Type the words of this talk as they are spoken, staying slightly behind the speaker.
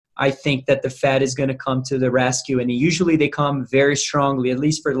I think that the Fed is going to come to the rescue. And usually they come very strongly, at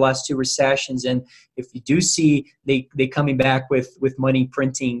least for the last 2 recessions. And if you do see they coming back with money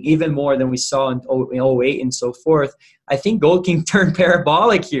printing even more than we saw in 08 and so forth, I think gold can turn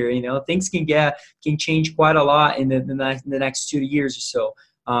parabolic here. Things can change quite a lot in the next 2 years or so.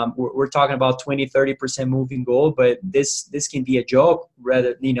 We're talking about 20-30% move in gold, but this can be a joke.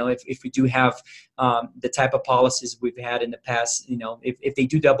 Rather, if we do have the type of policies we've had in the past, if they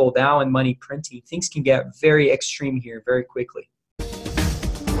do double down on money printing, things can get very extreme here very quickly.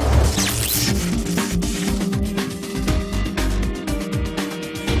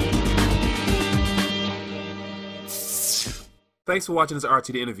 Thanks for watching this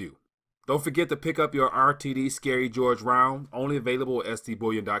RTD interview. Don't forget to pick up your RTD Scary George round, only available at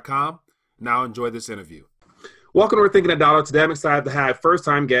sdbullion.com. Now enjoy this interview. Welcome to Rethinking the Dollar. Today I'm excited to have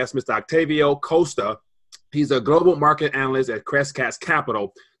first-time guest, Mr. Otavio Costa. He's a global market analyst at Crescat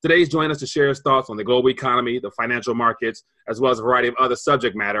Capital. Today he's joining us to share his thoughts on the global economy, the financial markets, as well as a variety of other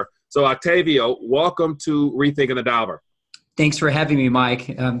subject matter. So Otavio, welcome to Rethinking the Dollar. Thanks for having me, Mike.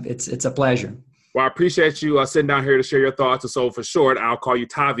 It's a pleasure. Well, I appreciate you sitting down here to share your thoughts. And so for short, I'll call you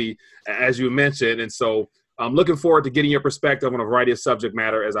Tavi, as you mentioned. And so I'm looking forward to getting your perspective on a variety of subject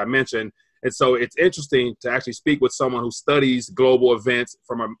matter, as I mentioned. And so it's interesting to actually speak with someone who studies global events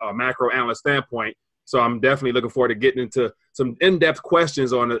from a macro analyst standpoint. So I'm definitely looking forward to getting into some in-depth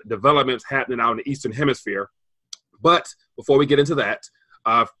questions on the developments happening out in the Eastern Hemisphere. But before we get into that,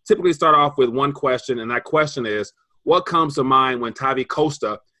 typically start off with one question. And that question is, what comes to mind when Otavio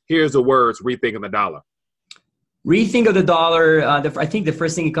Costa here's the words rethinking the dollar? Rethink of the dollar. I think the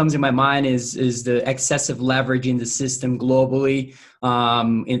first thing that comes in my mind is the excessive leverage in the system globally,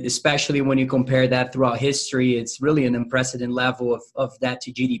 and especially when you compare that throughout history. It's really an unprecedented level of that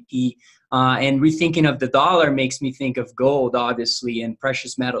to GDP. And rethinking of the dollar makes me think of gold, obviously, and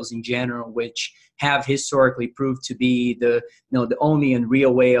precious metals in general, which have historically proved to be the only and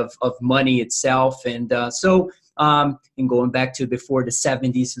real way of money itself. And and going back to before the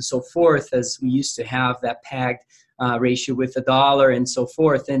 70s and so forth, as we used to have that pegged ratio with the dollar and so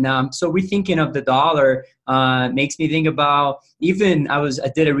forth. And so rethinking of the dollar makes me think about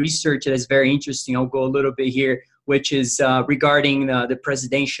I did a research that is very interesting. I'll go a little bit here, which is regarding the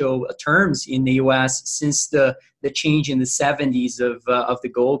presidential terms in the U.S. since the change in the 70s of the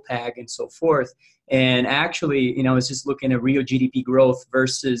gold peg and so forth. And actually, I was just looking at real GDP growth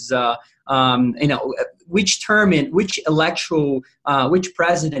versus, which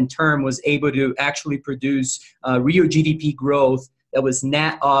president term was able to actually produce real GDP growth that was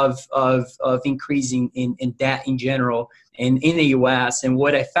net of increasing in debt in general and in the U.S. And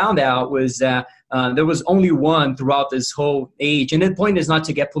what I found out was that there was only one throughout this whole age. And the point is not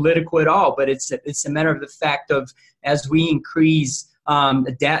to get political at all, but it's a matter of the fact of as we increase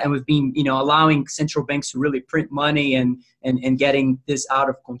debt and we've been, allowing central banks to really print money and getting this out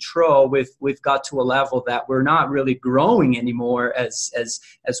of control, we've got to a level that we're not really growing anymore as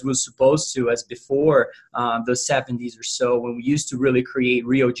we're supposed to, as before the 70s or so, when we used to really create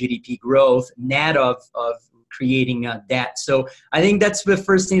real GDP growth net of creating debt. So I think that's the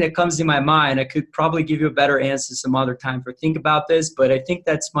first thing that comes in my mind. I could probably give you a better answer some other time for think about this, but I think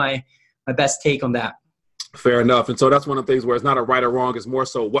that's my best take on that. Fair enough. And so that's one of the things where it's not a right or wrong. It's more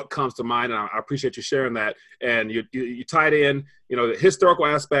so what comes to mind. And I appreciate you sharing that. And you tied in, the historical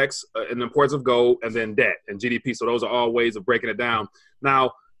aspects and the importance of gold and then debt and GDP. So those are all ways of breaking it down.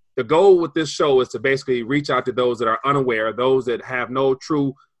 Now, the goal with this show is to basically reach out to those that are unaware, those that have no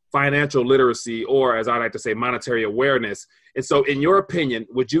true financial literacy, or as I like to say, monetary awareness. And so in your opinion,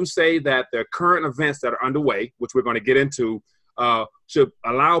 would you say that the current events that are underway, which we're going to get into, should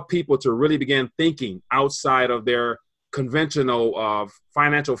allow people to really begin thinking outside of their conventional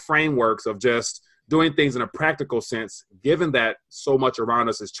financial frameworks of just doing things in a practical sense, given that so much around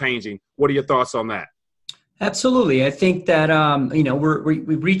us is changing? What are your thoughts on that? Absolutely. I think that,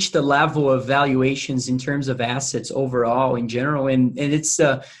 we've reached the level of valuations in terms of assets overall in general. And it's,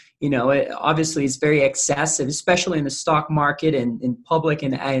 obviously it's very excessive, especially in the stock market and in public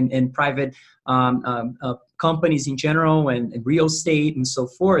and private companies in general and real estate and so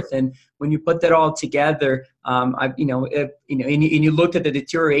forth. And when you put that all together, and you look at the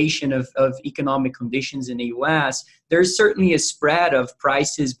deterioration of economic conditions in the U.S., there's certainly a spread of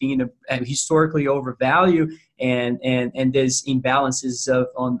prices being historically overvalued and there's imbalances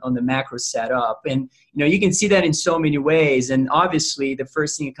on the macro setup. And, you can see that in so many ways. And obviously, the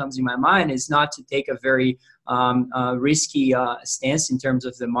first thing that comes in my mind is not to take a very risky stance in terms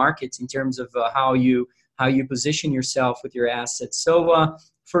of the markets, in terms of how you position yourself with your assets. So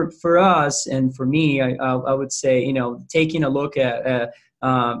for us and for me, I would say, taking a look at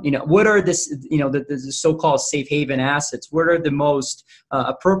what are the so-called safe haven assets? What are the most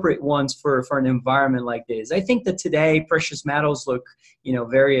appropriate ones for an environment like this? I think that today precious metals look,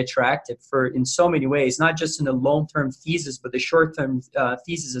 very attractive in so many ways, not just in the long-term thesis, but the short-term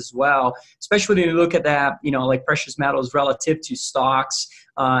thesis as well. Especially when you look at that, like precious metals relative to stocks.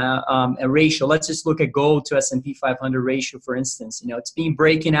 A ratio. Let's just look at gold to S&P 500 ratio, for instance. It's been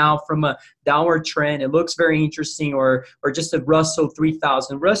breaking out from a downward trend. It looks very interesting, or just a Russell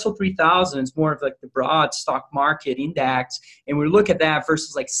 3000. Russell 3000 is more of like the broad stock market index, and we look at that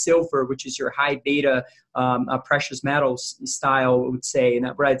versus like silver, which is your high beta precious metals style, I would say,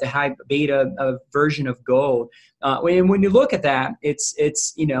 and right, the high beta version of gold. When you look at that, it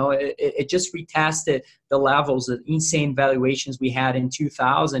just retested the levels of insane valuations we had in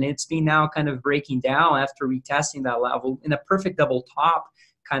 2000. It's been now kind of breaking down after retesting that level in a perfect double top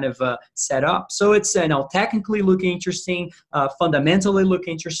kind of set up. So it's technically looking interesting, fundamentally look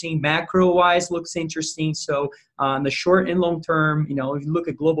interesting, macro-wise looks interesting. So on the short and long term, if you look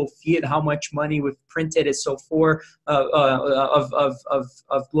at global fiat, how much money we've printed and so forth of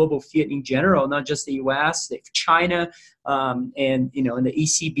global fiat in general, not just the U.S., China, and in the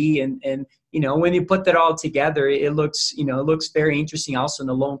ECB, and when you put that all together, it looks very interesting also in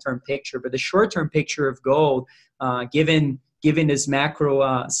the long-term picture. But the short-term picture of gold, given this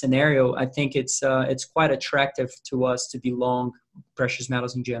macro scenario, I think it's quite attractive to us to be long precious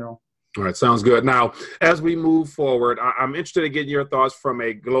metals in general. All right, sounds good. Now, as we move forward, I'm interested in getting your thoughts from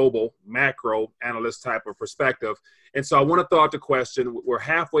a global macro analyst type of perspective. And so I want to throw out the question, we're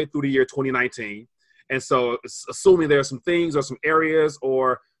halfway through the year 2019. And so assuming there are some things or some areas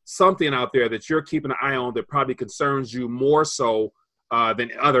or something out there that you're keeping an eye on that probably concerns you more so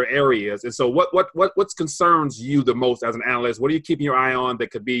than other areas. And so what concerns you the most as an analyst? What are you keeping your eye on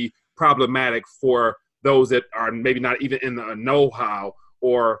that could be problematic for those that are maybe not even in the know-how,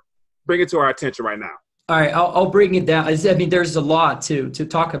 or bring it to our attention right now? All right, I'll bring it down. I mean, there's a lot to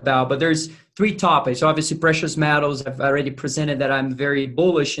talk about, but there's three topics. Obviously, precious metals, I've already presented that I'm very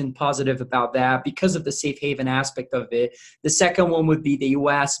bullish and positive about that because of the safe haven aspect of it. The second one would be the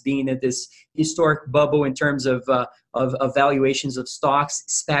U.S. being at this historic bubble in terms of valuations of stocks,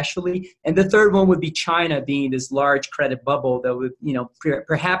 especially. And the third one would be China being this large credit bubble that would,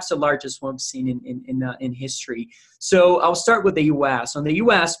 perhaps the largest one we've seen in history. So I'll start with the U.S. On the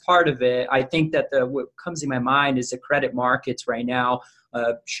U.S. part of it, I think that what comes in my mind is the credit markets right now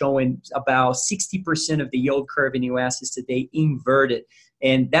showing about 60% of the yield curve in the U.S. is today inverted.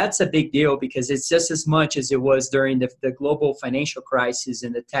 And that's a big deal because it's just as much as it was during the global financial crisis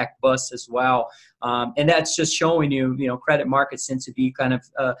and the tech bust as well. And that's just showing you, credit markets tend to be kind of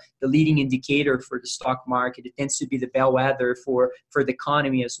the leading indicator for the stock market. It tends to be the bellwether for the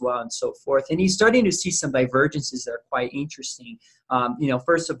economy as well and so forth. And you're starting to see some divergences that are quite interesting.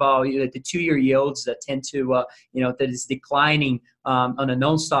 First of all, the 2-year yields that tend to, that is declining on a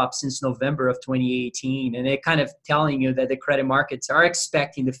non-stop since November of 2018. And it kind of telling you that the credit markets are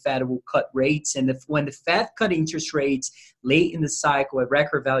expecting the Fed will cut rates. And when the Fed cut interest rates late in the cycle at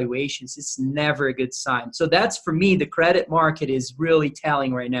record valuations, it's never a good sign. So that's, for me, the credit market is really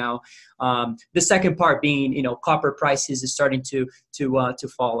telling right now. The second part being, copper prices is starting to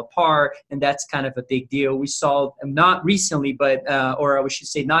fall apart, and that's kind of a big deal. We saw, not recently, but or I should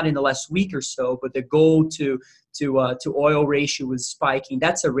say not in the last week or so, but the gold to oil ratio was spiking.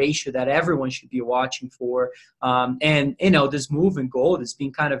 That's a ratio that everyone should be watching for. And this move in gold has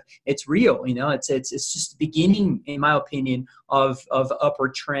been it's real. It's just the beginning, in my opinion, of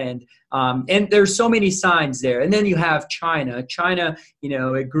upward trend. And there's so many signs there. And then you have China. China,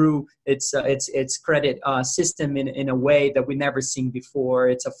 it grew its credit system in a way that we've never seen before.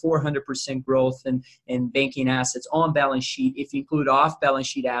 It's a 400% growth in banking assets on balance sheet. If you include off balance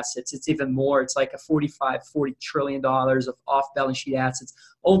sheet assets, it's even more. It's like a $40 trillion of off balance sheet assets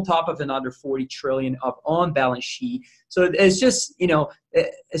on top of another 40 trillion of on balance sheet. So it's just,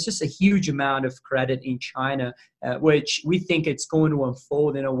 it's just a huge amount of credit in China, which we think it's going to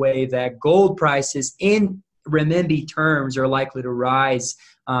unfold in a way that gold prices in renminbi terms are likely to rise,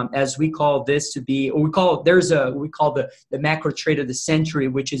 as we call this to be, or we call the macro trade of the century,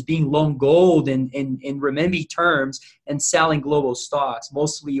 which is being long gold in renminbi terms and selling global stocks,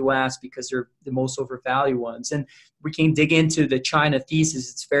 mostly U.S. because they're the most overvalued ones. And we can dig into the China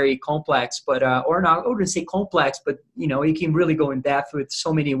thesis. It's very complex, but or not, I wouldn't say complex, but you can really go in depth with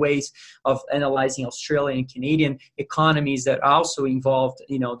so many ways of analyzing Australian and Canadian economies that also involved,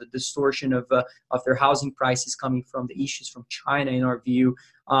 the distortion of their housing prices coming from the issues from China, in our view.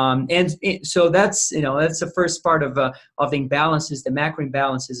 So that's the first part of the imbalances, the macro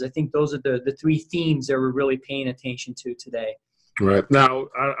imbalances. I think those are the three themes that we're really paying attention to today. Right. Now,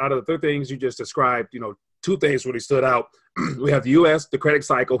 out of the three things you just described, two things really stood out. We have the U.S., the credit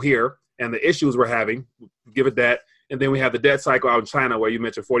cycle here, and the issues we're having, give it that. And then we have the debt cycle out in China, where you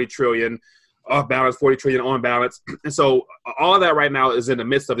mentioned 40 trillion off balance, 40 trillion on balance. And so all of that right now is in the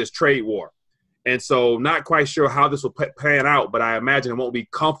midst of this trade war. And so not quite sure how this will pan out, but I imagine it won't be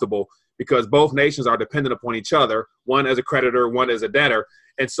comfortable because both nations are dependent upon each other, one as a creditor, one as a debtor.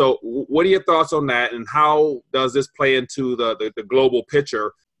 And so what are your thoughts on that? And how does this play into the global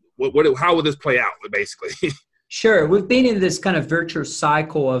picture? How will this play out, basically? Sure. We've been in this kind of virtuous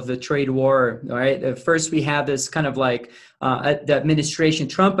cycle of the trade war, right? First, we have this kind of like the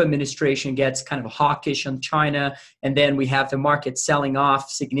Trump administration gets kind of hawkish on China. And then we have the market selling off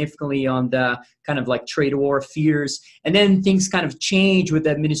significantly on the kind of like trade war fears. And then things kind of change with the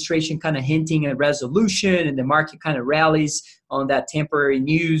administration kind of hinting at resolution, and the market kind of rallies on that temporary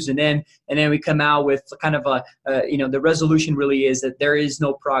news. And then we come out with kind of the resolution really is that there is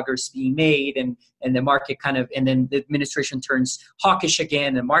no progress being made, and the market kind of, and then the administration turns hawkish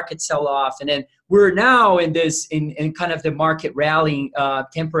again, the market sell off. And then we're now in kind of the market rallying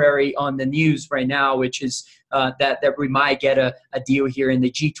temporary on the news right now, which is that we might get a deal here in the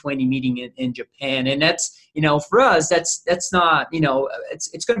G20 meeting in Japan. And that's, for us, that's not,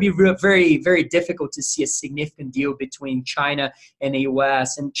 it's going to be very, very difficult to see a significant deal between China and the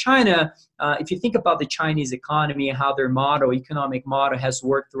US. And China, if you think about the Chinese economy and how their economic model has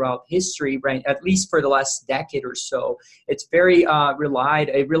worked throughout history, right, at least for the last decade or so, it's very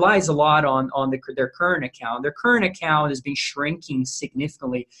it relies a lot on their current account. Their current account has been shrinking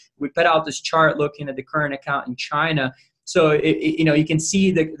significantly. We put out this chart looking at the current account in China. So, you can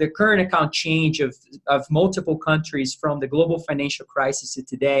see the current account change of multiple countries from the global financial crisis to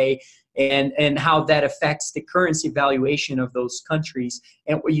today, and how that affects the currency valuation of those countries.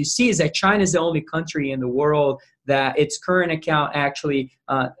 And what you see is that China is the only country in the world that its current account actually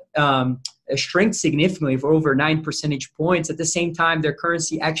shrink significantly for over 9 percentage points. At the same time, their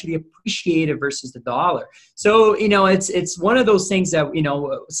currency actually appreciated versus the dollar. So, it's one of those things that,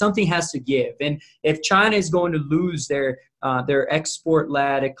 something has to give. And if China is going to lose their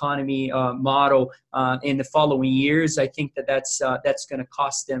export-led economy model in the following years, I think that's going to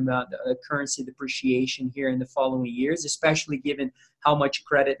cost them the currency depreciation here in the following years, especially given how much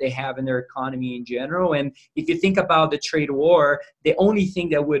credit they have in their economy in general. And if you think about the trade war, the only thing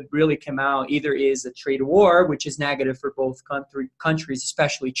that would really come out either is a trade war, which is negative for both countries,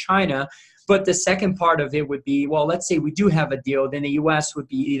 especially China. But the second part of it would be, well, let's say we do have a deal, then the U.S. would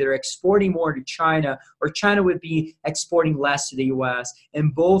be either exporting more to China, or China would be exporting less to the U.S.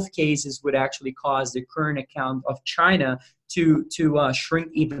 And both cases would actually cause the current account of China to shrink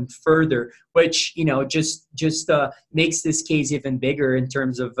even further, which just makes this case even bigger in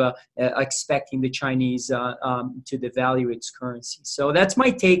terms of expecting the Chinese to devalue its currency. So that's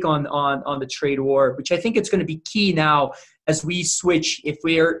my take on the trade war, which I think it's going to be key now as we switch, if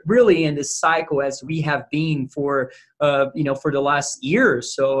we are really in this cycle as we have been for the last year or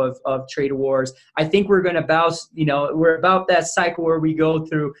so of trade wars. I think we're going to we're about that cycle where we go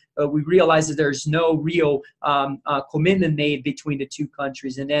through, we realize that there's no real commitment made between the two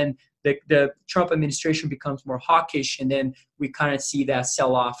countries. And then the Trump administration becomes more hawkish, and then we kind of see that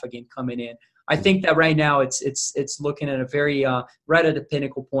sell-off again coming in. I think that right now it's looking at a very right at the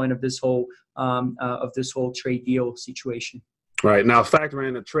pinnacle point of this whole trade deal situation. Right. Now, factoring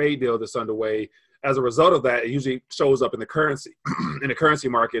in the trade deal that's underway, as a result of that, it usually shows up in the currency, in the currency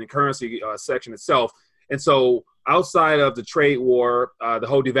market, in the currency section itself. And so outside of the trade war, the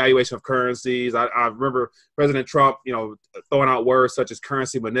whole devaluation of currencies, I remember President Trump, throwing out words such as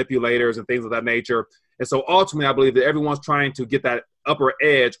currency manipulators and things of that nature. And so ultimately, I believe that everyone's trying to get that upper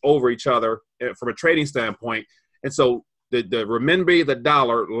edge over each other from a trading standpoint. And so the renminbi, the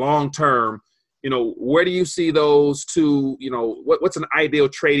dollar, long term, where do you see those two, what's an ideal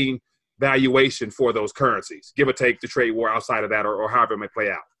trading valuation for those currencies, give or take the trade war outside of that, or however it may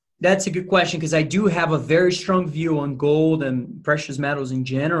play out? That's a good question, because I do have a very strong view on gold and precious metals in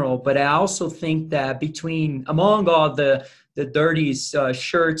general. But I also think that among all the dirty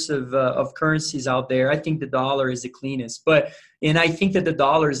shirts of currencies out there, I think the dollar is the cleanest. And I think that the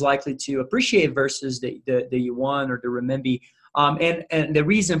dollar is likely to appreciate versus the yuan or the renminbi. And the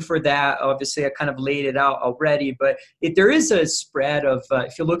reason for that, obviously, I kind of laid it out already. But if there is a spread of,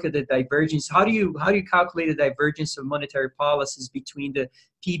 if you look at the divergence, how do you calculate the divergence of monetary policies between the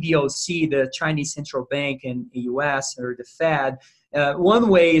PBOC, the Chinese central bank, and the U.S. or the Fed? One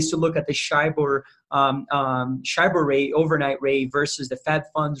way is to look at the Shibor Shibor rate, overnight rate versus the Fed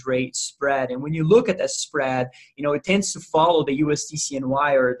funds rate spread. And when you look at that spread, it tends to follow the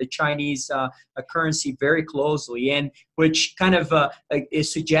USD-CNY or the Chinese currency very closely, and which kind of it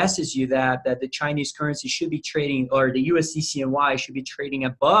suggests you that the Chinese currency should be trading, or the USD-CNY should be trading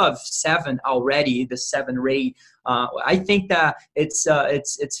above 7 already, the 7 rate. I think that it's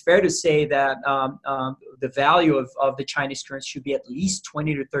fair to say that the value of the Chinese currency should be at least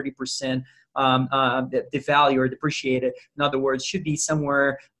 20 to 30% the value or depreciated. In other words, should be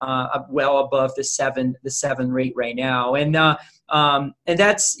somewhere well above the seven rate right now. And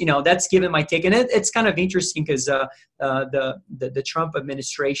that's given my take. And it's kind of interesting because the Trump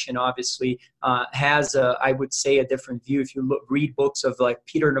administration obviously has I would say a different view. If you read books of like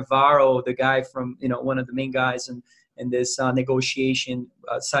Peter Navarro, the guy from one of the main guys in this negotiation,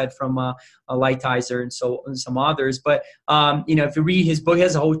 aside from Lighthizer and some others. But if you read his book, he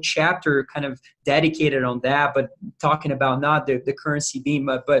has a whole chapter kind of dedicated on that, but talking about not the currency being,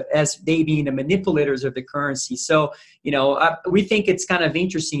 but as they being the manipulators of the currency. So we think it's kind of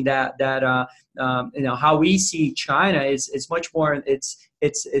interesting that how we see China is much more. It's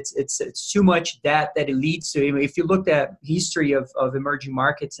too much that it leads to. If you looked at history of emerging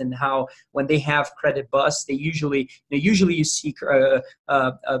markets and how when they have credit busts, they usually you see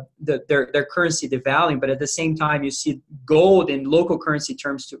their currency devaluing, but at the same time you see gold in local currency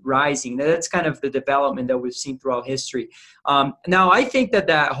terms rising. That's kind of the development that we've seen throughout history. Now I think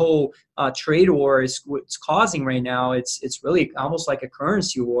that whole trade war is what's causing right now. It's really almost like a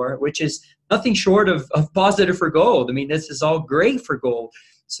currency war, which is nothing short of positive for gold. I mean, this is all great for gold.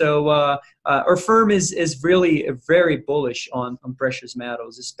 So our firm is really very bullish on precious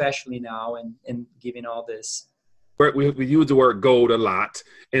metals, especially now and given all this. We use the word gold a lot.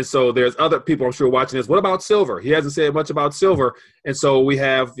 And so there's other people I'm sure watching this. What about silver? He hasn't said much about silver. And so we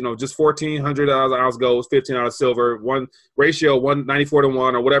have, just 1,400 ounce gold, 15 ounce silver, one ratio, 194 to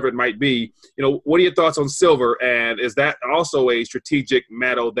 1 or whatever it might be. What are your thoughts on silver? And is that also a strategic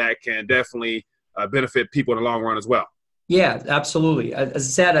metal that can definitely benefit people in the long run as well? Yeah, absolutely.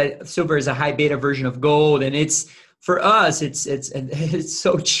 As I said, silver is a high beta version of gold, and for us, it's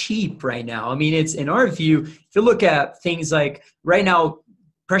so cheap right now. I mean, it's in our view, if you look at things like right now,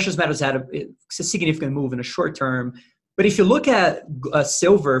 precious metals had a significant move in the short term. But if you look at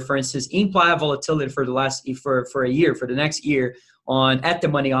silver, for instance, implied volatility for a year, for the next year on at the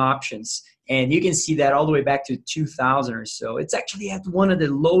money options, and you can see that all the way back to 2000 or so. It's actually at one of the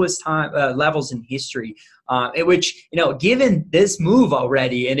lowest levels in history, which given this move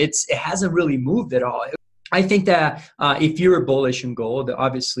already, and it hasn't really moved at all. I think that if you're bullish in gold,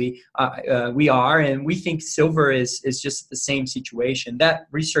 obviously we are, and we think silver is just the same situation. That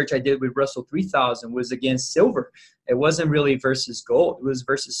research I did with Russell 3000 was against silver. It wasn't really versus gold. It was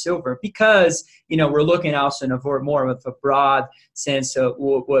versus silver because, we're looking also in a more of a broad sense of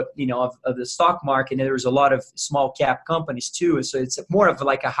of the stock market. And there's a lot of small cap companies too. So it's more of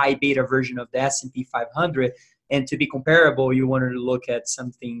like a high beta version of the S&P 500. And to be comparable, you wanted to look at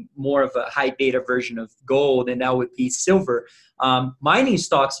something more of a high beta version of gold, and that would be silver. Mining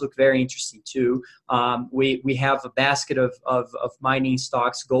stocks look very interesting too. We have a basket of mining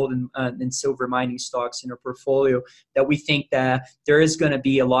stocks, gold and silver mining stocks in our portfolio that we think that there is going to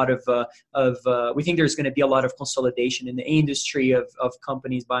be a lot of consolidation in the industry of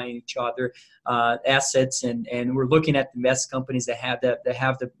companies buying each other assets, and we're looking at the best companies that have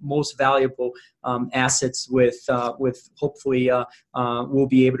the most valuable assets with hopefully we'll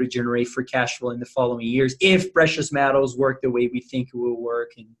be able to generate free cash flow in the following years if precious metals work the way we think it will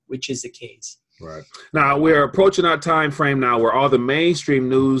work, and which is the case. Right. Now, we're approaching our time frame now where all the mainstream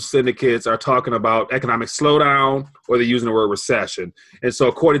news syndicates are talking about economic slowdown, or they're using the word recession. And so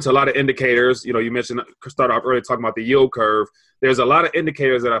according to a lot of indicators, you mentioned, started off earlier talking about the yield curve. There's a lot of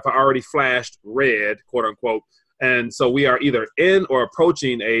indicators that have already flashed red, quote unquote. And so we are either in or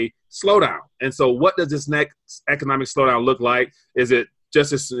approaching a slowdown. And so what does this next economic slowdown look like? Is it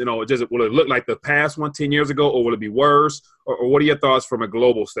just as, will it look like the past one 10 years ago, or will it be worse? Or what are your thoughts from a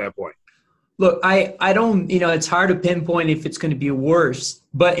global standpoint? Look, I don't, it's hard to pinpoint if it's going to be worse,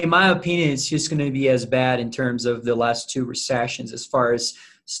 but in my opinion, it's just going to be as bad in terms of the last two recessions as far as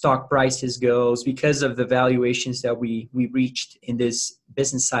stock prices goes, because of the valuations that we reached in this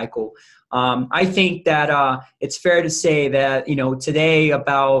business cycle. I think that it's fair to say that, today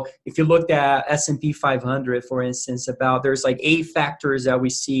if you looked at S&P 500, for instance, there's like 8 factors that we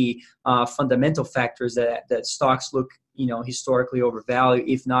see, fundamental factors that stocks look, historically overvalued,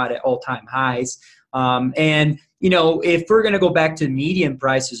 if not at all-time highs. And if we're going to go back to median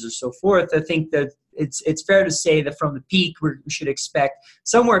prices or so forth, I think that it's fair to say that from the peak, we should expect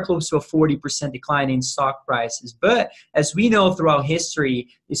somewhere close to a 40% decline in stock prices. But as we know throughout history,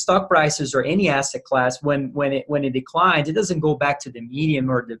 the stock prices or any asset class, when it declines, it doesn't go back to the median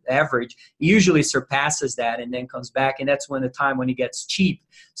or the average. It usually surpasses that and then comes back, and that's when the time when it gets cheap.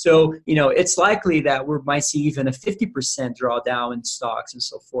 So, it's likely that we might see even a 50% drawdown in stocks and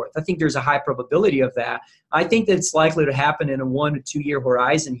so forth. I think there's a high probability of that. I think that it's likely to happen in a 1 to 2 year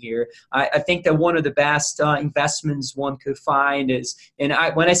horizon here. I think that one of the best investments one could find is, and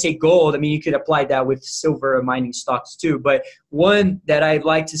when I say gold, I mean, you could apply that with silver and mining stocks too, but one that I'd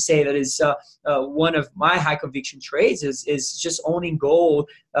like to say that is one of my high conviction trades is just owning gold,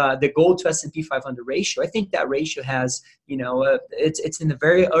 the gold to S&P 500 ratio. I think that ratio has, it's in the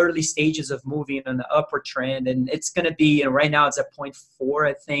very early stages of moving on the upward trend, and it's going to be, right now it's at 0.4,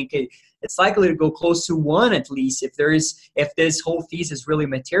 I think. It's likely to go close to 1 at least if this whole thesis really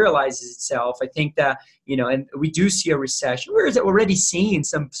materializes itself. I think that, and we do see a recession. We're already seeing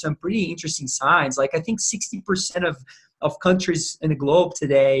some pretty interesting signs. Like, I think 60% of countries in the globe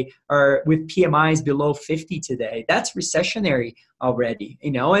today are with PMIs below 50 today. That's recessionary already,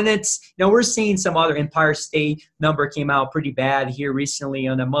 and it's, we're seeing some other Empire State number came out pretty bad here recently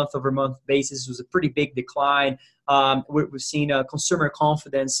on a month-over-month basis. It was a pretty big decline. We've seen consumer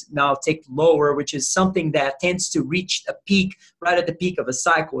confidence now tick lower, which is something that tends to reach a peak right at the peak of a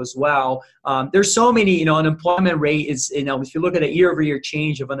cycle as well. There's so many, unemployment rate is, if you look at a year-over-year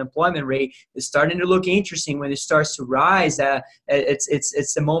change of unemployment rate, it's starting to look interesting when it starts to rise.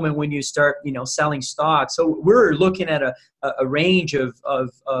 It's the moment when you start, selling stocks. So we're looking at a range of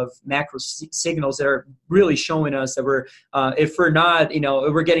macro signals that are really showing us that we're, if we're not,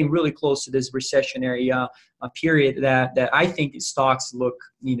 we're getting really close to this recessionary period that I think stocks look,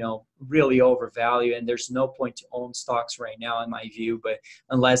 really overvalued, and there's no point to own stocks right now in my view, but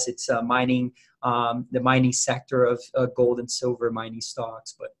unless it's mining, the mining sector of gold and silver mining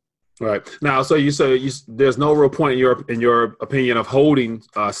stocks. But right now, so you say there's no real point in your opinion of holding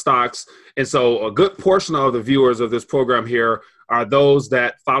stocks, and so a good portion of the viewers of this program here are those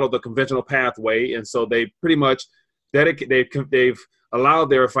that follow the conventional pathway, and so they pretty much they've allowed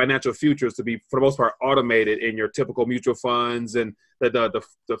their financial futures to be, for the most part, automated in your typical mutual funds and the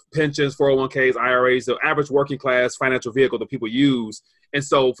pensions, 401ks, IRAs, the average working class financial vehicle that people use. And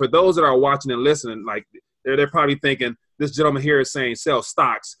so for those that are watching and listening, like they're probably thinking, this gentleman here is saying sell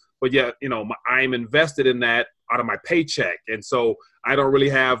stocks, but yet, I'm invested in that out of my paycheck. And so I don't really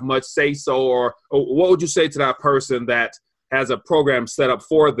have much say so, or what would you say to that person that has a program set up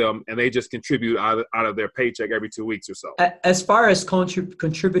for them and they just contribute out of their paycheck every 2 weeks or so? As far as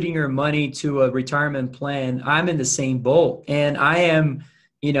contributing your money to a retirement plan, I'm in the same boat. And I am,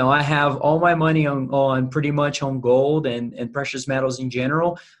 I have all my money on pretty much on gold and precious metals in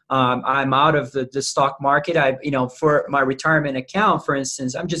general. I'm out of the stock market. For my retirement account, for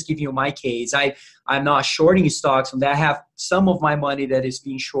instance, I'm just giving you my case. I'm not shorting stocks. I have some of my money that is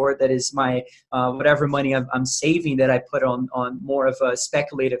being short. That is my whatever money I'm saving that I put on more of a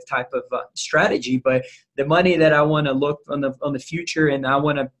speculative type of strategy. But the money that I want to look on the future and I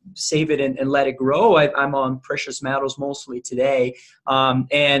want to save it and let it grow, I'm on precious metals mostly today.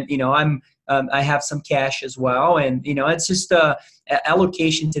 I have some cash as well, and it's just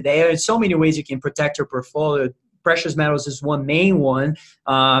allocation today. There's so many ways you can protect your portfolio. Precious metals is one main one,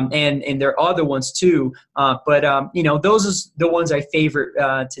 and there are other ones too. But those are the ones I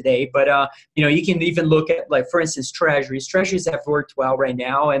favor today. But you can even look at, like, for instance, treasuries. Treasuries have worked well right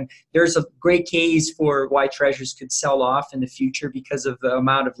now, and there's a great case for why treasuries could sell off in the future because of the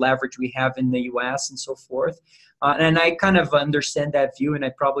amount of leverage we have in the U.S. and so forth. And I kind of understand that view, and I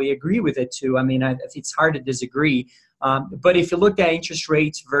probably agree with it too. I mean, it's hard to disagree. But if you look at interest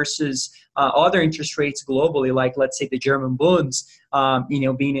rates versus other interest rates globally, like let's say the German bonds,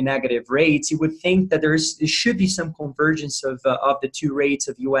 being in negative rates, you would think that there should be some convergence of the two rates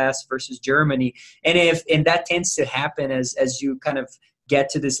of U.S. versus Germany, and that tends to happen as you kind of get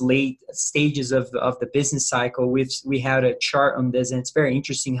to this late stages of the business cycle. We had a chart on this, and it's very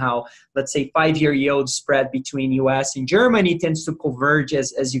interesting how, let's say, 5-year yield spread between U.S. and Germany tends to converge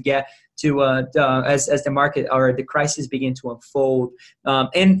as you get to as the market or the crisis begin to unfold.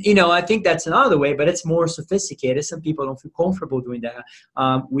 I think that's another way, but it's more sophisticated. Some people don't feel comfortable doing that.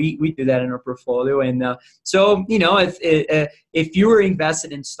 We do that in our portfolio, and so if you were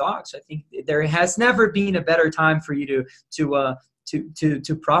invested in stocks, I think there has never been a better time for you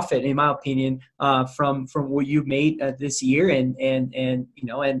to profit, in my opinion, from what you made this year, and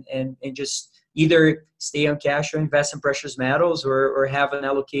just either stay on cash or invest in precious metals, or have an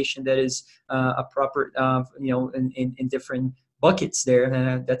allocation that is a proper, in different buckets there.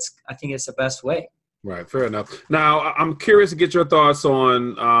 And I think it's the best way. Right, fair enough. Now, I'm curious to get your thoughts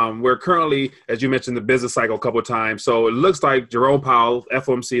on we're currently, as you mentioned, the business cycle a couple of times. So it looks like Jerome Powell,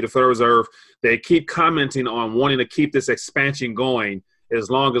 FOMC, the Federal Reserve, they keep commenting on wanting to keep this expansion going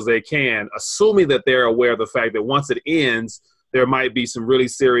as long as they can, assuming that they're aware of the fact that once it ends, there might be some really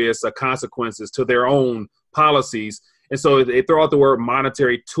serious consequences to their own policies. And so they throw out the word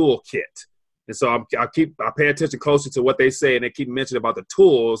monetary toolkit. And so I pay attention closely to what they say, and they keep mentioning about the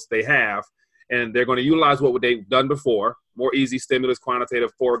tools they have. And they're going to utilize what they've done before, more easy stimulus,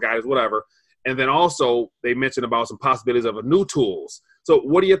 quantitative, forward guidance, whatever. And then also they mentioned about some possibilities of new tools. So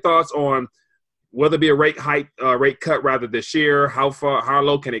what are your thoughts on whether it be a rate cut rather this year? How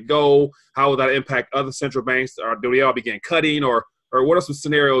low can it go? How will that impact other central banks? Or do they all begin cutting? Or what are some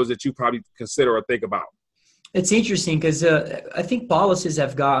scenarios that you probably consider or think about? It's interesting because I think policies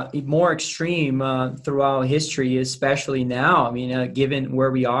have got more extreme throughout history, especially now. I mean, given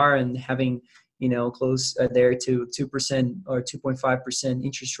where we are and having, close there to 2% or 2.5%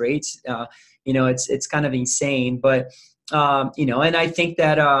 interest rates, it's kind of insane. But, and I think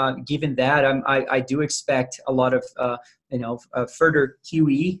that given that, I do expect a lot of, further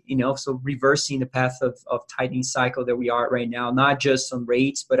QE, so reversing the path of tightening cycle that we are right now, not just on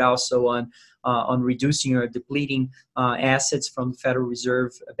rates, but also on reducing or depleting assets from the Federal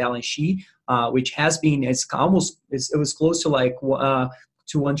Reserve balance sheet, which has been, it was close to like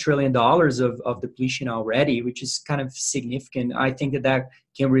to $1 trillion of depletion already, which is kind of significant. I think that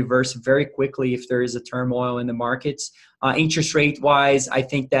can reverse very quickly if there is a turmoil in the markets. Interest rate wise, I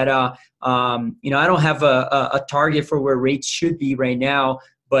think that, I don't have a target for where rates should be right now,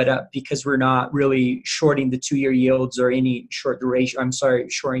 but because we're not really shorting the 2-year yields or any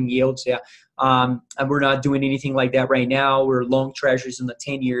shorting yields. Yeah. And we're not doing anything like that right now. We're long treasuries in the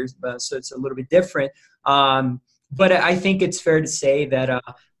 10 years, so it's a little bit different. But I think it's fair to say that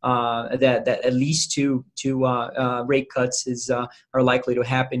that at least two rate cuts are likely to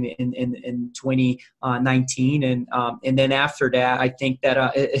happen in 2019, and then after that, I think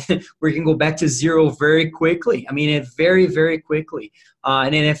that we can go back to zero very quickly. I mean, very, very quickly.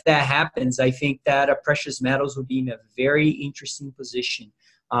 And then if that happens, I think that precious metals will be in a very interesting position.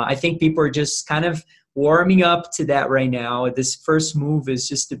 I think people are just kind of warming up to that right now. This first move is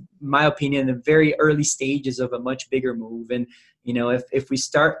just, in my opinion, the very early stages of a much bigger move. And, if we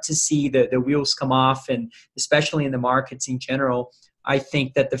start to see the wheels come off, and especially in the markets in general, I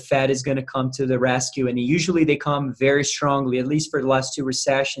think that the Fed is going to come to the rescue. And usually they come very strongly, at least for the last 2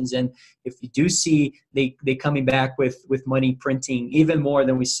 recessions. And if you do see they coming back with money printing even more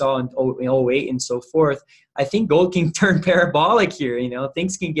than we saw in 08 and so forth, I think gold can turn parabolic here.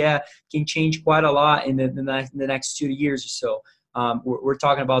 Things can change quite a lot in the next 2 years or so. We're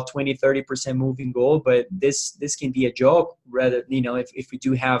talking about 20-30% moving gold, but this can be a joke rather, if we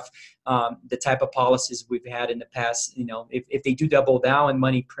do have the type of policies we've had in the past, if they do double down on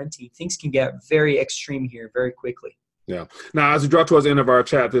money printing, things can get very extreme here very quickly. Yeah. Now, as we draw towards the end of our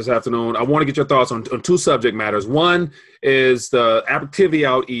chat this afternoon, I want to get your thoughts on 2 subject matters. One is the activity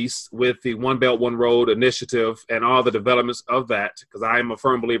out east with the One Belt, One Road initiative and all the developments of that, because I am a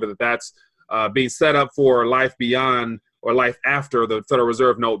firm believer that that's being set up for life beyond or life after the Federal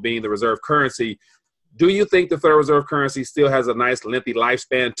Reserve note being the reserve currency. Do you think the Federal Reserve currency still has a nice lengthy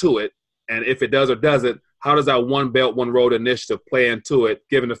lifespan to it? And if it does or doesn't, how does that One Belt, One Road initiative play into it,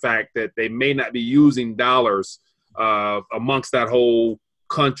 given the fact that they may not be using dollars amongst that whole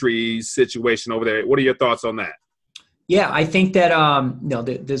country situation over there? What are your thoughts on that? Yeah, I think that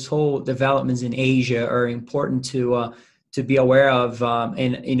this whole developments in Asia are important to be aware of,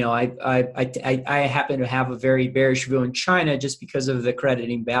 and I happen to have a very bearish view in China just because of the credit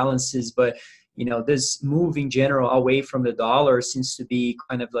imbalances, but this move in general away from the dollar seems to be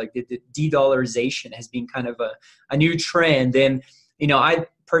kind of like the de-dollarization has been kind of a new trend. And I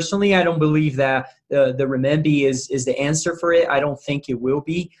personally, I don't believe that the renminbi is the answer for it. I don't think it will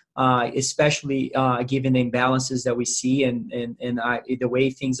be, especially given the imbalances that we see and the way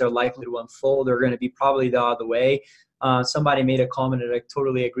things are likely to unfold are going to be probably the other way. Somebody made a comment that I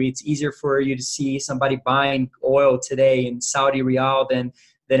totally agree. It's easier for you to see somebody buying oil today in Saudi Riyal than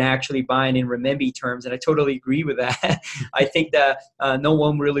actually buying in renminbi terms, and I totally agree with that. I think that no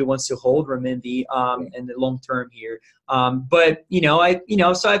one really wants to hold renminbi in the long term here. But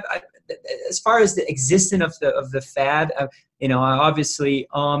so as far as the existence of the Fed, obviously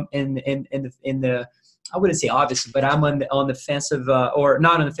in the I wouldn't say obviously, but I'm on the fence of, or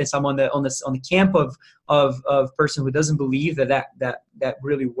not on the fence. I'm on the camp of person who doesn't believe that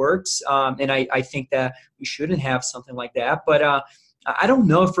really works. And I think that we shouldn't have something like that. But I don't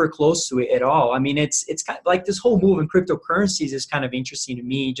know if we're close to it at all. I mean, it's kind of like this whole move in cryptocurrencies is kind of interesting to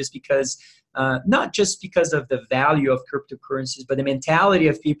me, just because not just because of the value of cryptocurrencies, but the mentality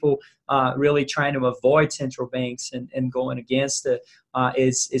of people really trying to avoid central banks and going against it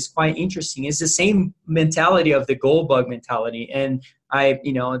is quite interesting. It's the same mentality of the gold bug mentality, and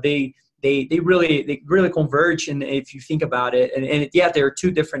they really converge. And if you think about it, and yeah, there are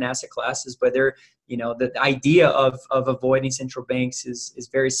two different asset classes, but they're, the idea of avoiding central banks is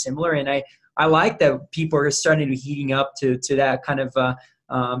very similar. And I like that people are starting to heating up to that kind of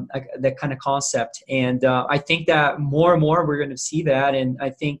that kind of concept. And I think that more and more we're going to see that. And I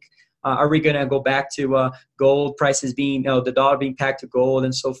think, are we going to go back to gold prices being, the dollar being packed to gold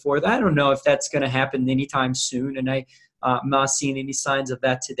and so forth? I don't know if that's going to happen anytime soon. And I'm not seeing any signs of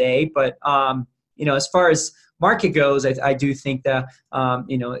that today. But, as far as market goes, I do think that,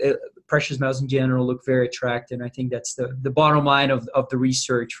 precious metals in general look very attractive. And I think that's the bottom line of the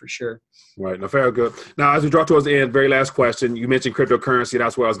research for sure. Right. No, very good. Now, as we draw towards the end, very last question. You mentioned cryptocurrency.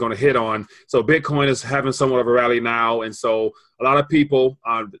 That's what I was going to hit on. So Bitcoin is having somewhat of a rally now. And so a lot of people,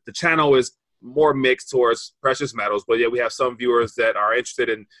 the channel is more mixed towards precious metals, but yet we have some viewers that are interested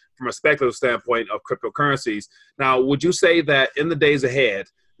in, from a speculative standpoint, of cryptocurrencies. Now, would you say that in the days ahead,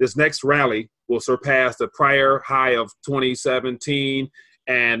 this next rally will surpass the prior high of 2017?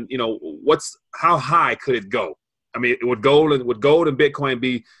 And, how high could it go? I mean, would gold and Bitcoin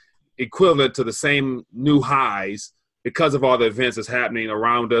be equivalent to the same new highs because of all the events that's happening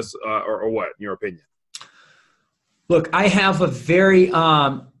around us, or what, in your opinion? Look, I have a very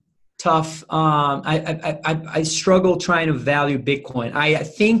tough. I struggle trying to value Bitcoin. I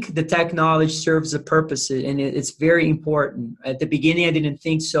think the technology serves a purpose, and it's very important. At the beginning, I didn't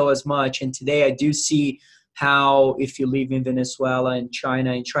think so as much, and today I do see how, if you live in Venezuela and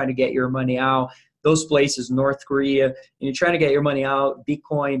China and trying to get your money out, those places, North Korea, and you're trying to get your money out,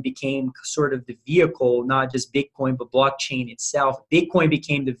 Bitcoin became sort of the vehicle, not just Bitcoin, but blockchain itself. Bitcoin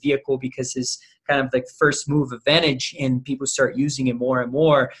became the vehicle because it's kind of like first move advantage, and people start using it more and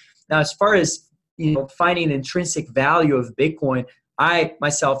more. Now, as far as, finding the intrinsic value of Bitcoin, I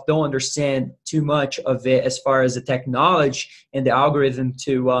myself don't understand too much of it as far as the technology and the algorithm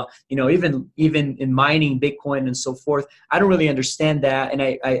to, even in mining Bitcoin and so forth. I don't really understand that, and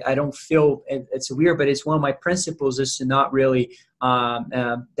I don't feel it's weird, but it's one of my principles is to not really buy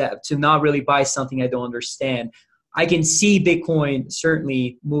something I don't understand. I can see Bitcoin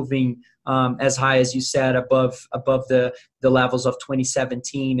certainly moving as high as you said, above the levels of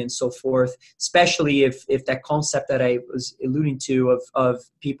 2017 and so forth, especially if that concept that I was alluding to of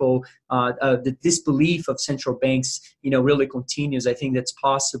people, the disbelief of central banks, really continues. I think that's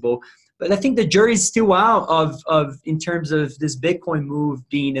possible. But I think the jury's still out of in terms of this Bitcoin move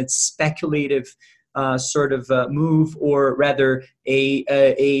being a speculative sort of move, or rather a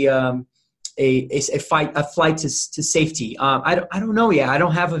flight to safety. I don't know yet. I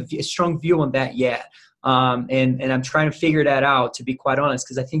don't have a strong view on that yet. And I'm trying to figure that out, to be quite honest,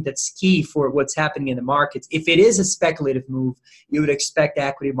 because I think that's key for what's happening in the markets. If it is a speculative move, you would expect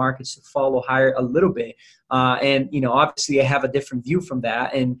equity markets to follow higher a little bit. And obviously I have a different view from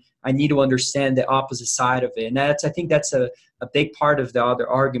that, and I need to understand the opposite side of it. And I think that's a big part of the other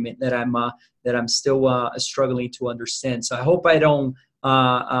argument that I'm still struggling to understand. So I hope I don't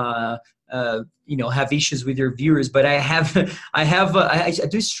have issues with your viewers, but I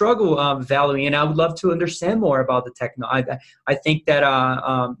do struggle valuing, and I would love to understand more about the technology. I think that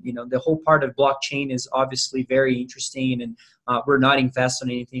the whole part of blockchain is obviously very interesting, and we're not invested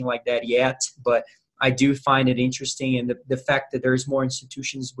in anything like that yet, but I do find it interesting, and the fact that there's more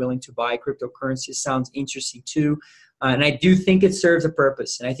institutions willing to buy cryptocurrency sounds interesting too. And I do think it serves a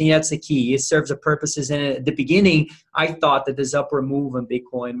purpose. And I think that's the key. It serves a purpose. And at the beginning, I thought that this upward move on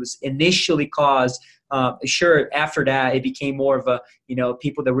Bitcoin was initially caused, after that, it became more of a,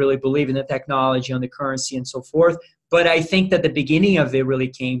 people that really believe in the technology, on the currency and so forth. But I think that the beginning of it really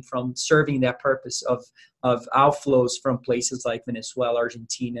came from serving that purpose of outflows from places like Venezuela,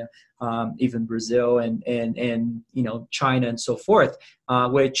 Argentina, even Brazil, and China and so forth,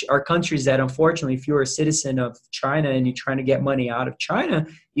 which are countries that, unfortunately, if you're a citizen of China and you're trying to get money out of China,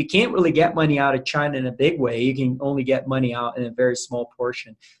 you can't really get money out of China in a big way. You can only get money out in a very small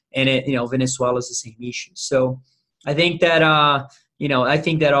portion, and Venezuela is the same issue. So I think that I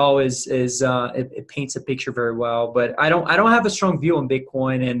think that all is it paints a picture very well. But I don't have a strong view on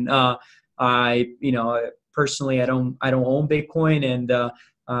Bitcoin, and personally I don't own Bitcoin, and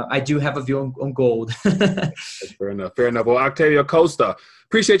I do have a view on gold. That's fair enough. Fair enough. Well, Otavio Costa,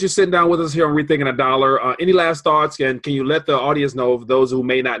 appreciate you sitting down with us here on Rethinking a Dollar. Any last thoughts? And can you let the audience know, of those who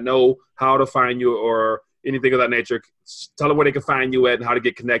may not know, how to find you or anything of that nature, tell them where they can find you at and how to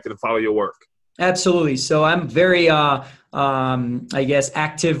get connected and follow your work. Absolutely. So I'm very, I guess,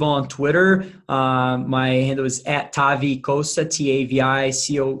 active on Twitter. My handle is at Tavi Costa,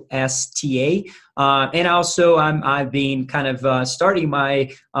 Tavicosta. And also I've been kind of starting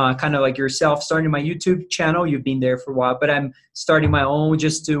my, kind of like yourself, starting my YouTube channel. You've been there for a while, but I'm starting my own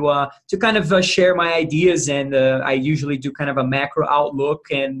just to kind of share my ideas. And I usually do kind of a macro outlook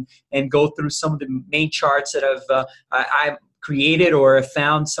and go through some of the main charts that I've created or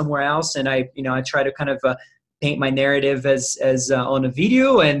found somewhere else, and I try to kind of paint my narrative as on a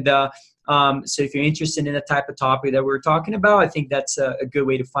video. And so if you're interested in the type of topic that we're talking about, I think that's a good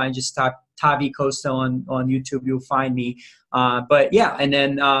way to find. Just type Tavi Costa on YouTube, you'll find me. But yeah, and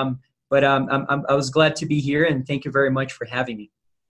then I was glad to be here, and thank you very much for having me.